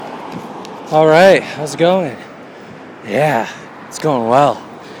All right, how's it going? Yeah, it's going well.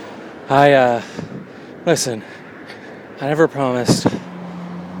 Listen, I never promised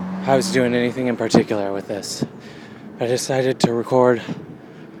I was doing anything in particular with this. I decided to record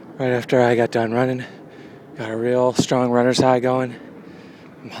right after I got done running. Got a real strong runner's high going.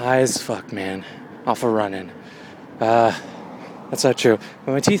 I'm high as fuck, man, off of running. That's not true.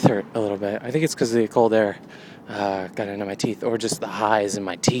 But my teeth hurt a little bit. I think it's because the cold air got into my teeth, or just the highs in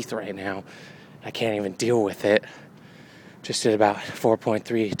my teeth right now. I can't even deal with it. Just did about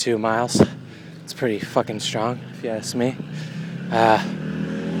 4.32 miles. It's pretty fucking strong, if you ask me.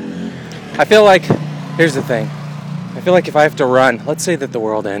 I feel like, here's the thing. I feel like if I have to run, let's say that the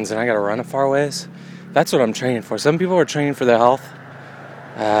world ends and I gotta run a far ways, that's what I'm training for. Some people are training for their health.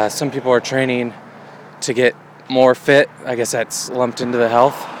 Some people are training to get more fit. I guess that's lumped into the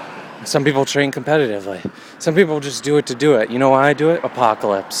health. Some people train competitively. Some people just do it to do it. You know why I do it?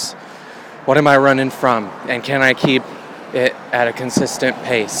 Apocalypse. What am I running from? And can I keep it at a consistent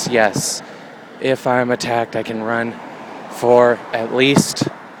pace? Yes. If I'm attacked, I can run for at least,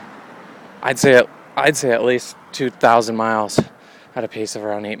 I'd say at least 2,000 miles at a pace of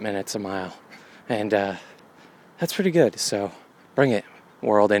around 8 minutes a mile. And that's pretty good. So bring it,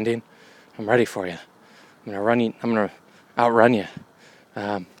 world ending. I'm ready for you. I'm gonna outrun you.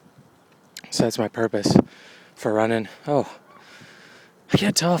 So that's my purpose for running. Oh, I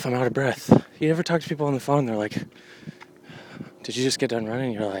can't tell if I'm out of breath. You ever talk to people on the phone, they're like, did you just get done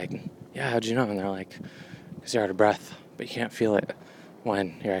running? You're like, yeah, how'd you know? And they're like, because you're out of breath, but you can't feel it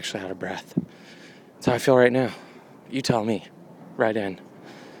when you're actually out of breath. That's how I feel right now. You tell me. Write in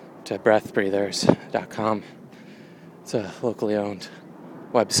to breathbreathers.com. It's a locally owned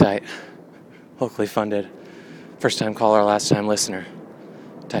website, locally funded, first time caller, last time listener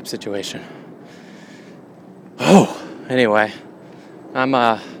type situation. Oh, anyway, I'm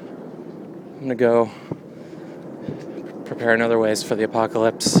gonna go prepare in other ways for the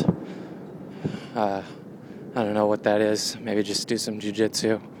apocalypse. I don't know what that is. Maybe just do some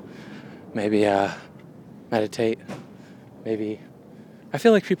jujitsu. Maybe meditate. Maybe I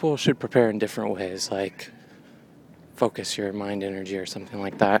feel like people should prepare in different ways, like focus your mind energy or something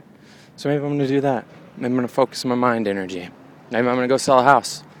like that. So maybe I'm going to do that. Maybe I'm going to focus my mind energy. Maybe I'm going to go sell a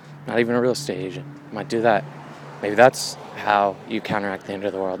house. Not even a real estate agent. Might do that. Maybe that's how you counteract the end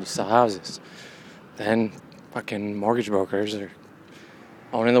of the world. You sell houses. Then fucking mortgage brokers are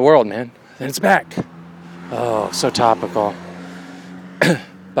owning the world, man. Then it's back. Oh, so topical.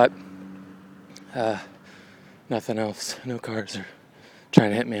 But nothing else. No cars are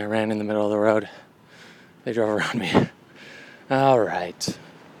trying to hit me. I ran in the middle of the road. They drove around me. All right.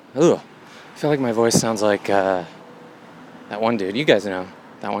 Ooh, I feel like my voice sounds like that one dude. You guys know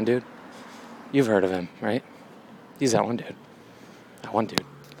that one dude. You've heard of him, right? He's that one dude. That one dude.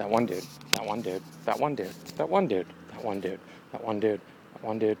 That one dude. That one dude. That one dude. That one dude. That one dude. That one dude. That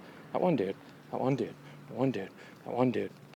one dude. That one dude. That one dude. That one dude. That one dude.